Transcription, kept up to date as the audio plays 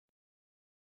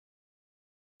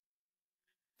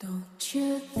Don't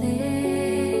you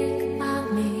think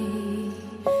about me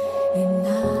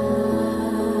enough?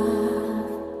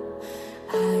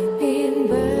 I've been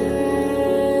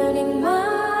burning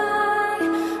my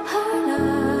heart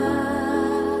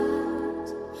out.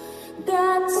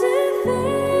 Got to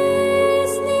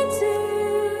face me to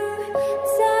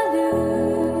tell you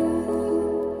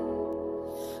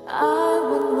I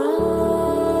would run,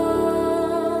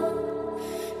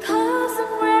 'cause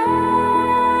I'm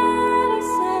ready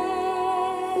safe.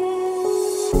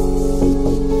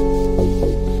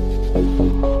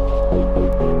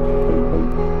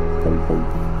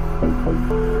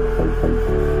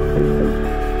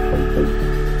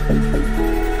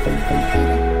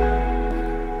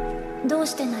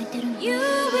 You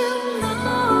will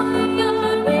know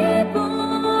you're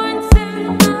reborn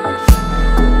tonight.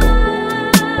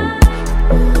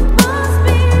 Must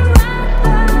be right that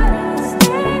I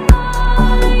stay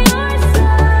by your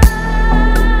side.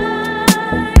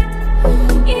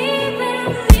 Even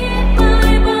if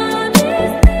my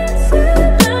body's into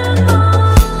the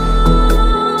bones,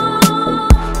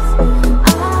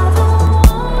 I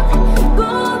don't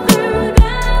go through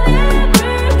that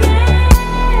ever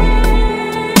again.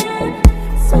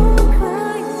 So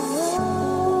cry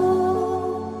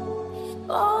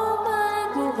all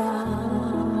night long.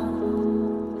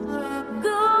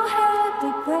 Go ahead, be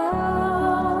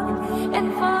proud and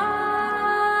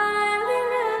find me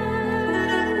now.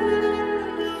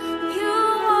 You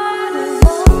are the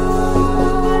one,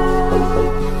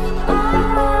 our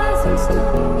rising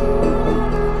star.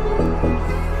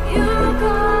 You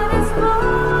got us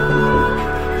both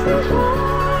to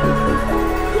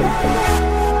hold, yeah.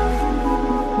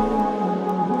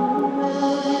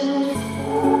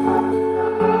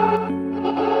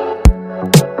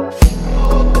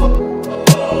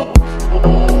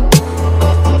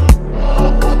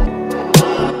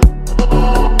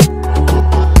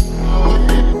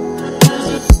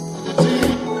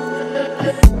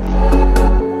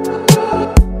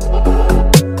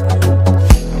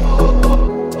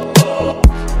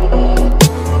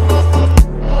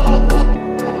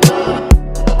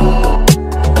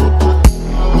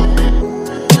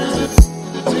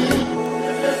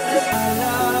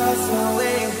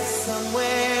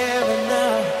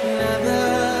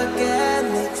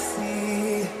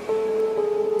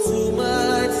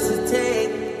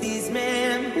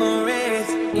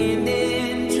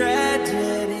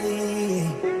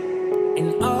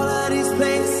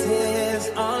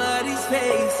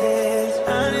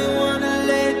 I didn't wanna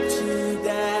let you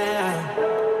down,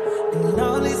 and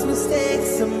all these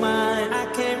mistakes of mine.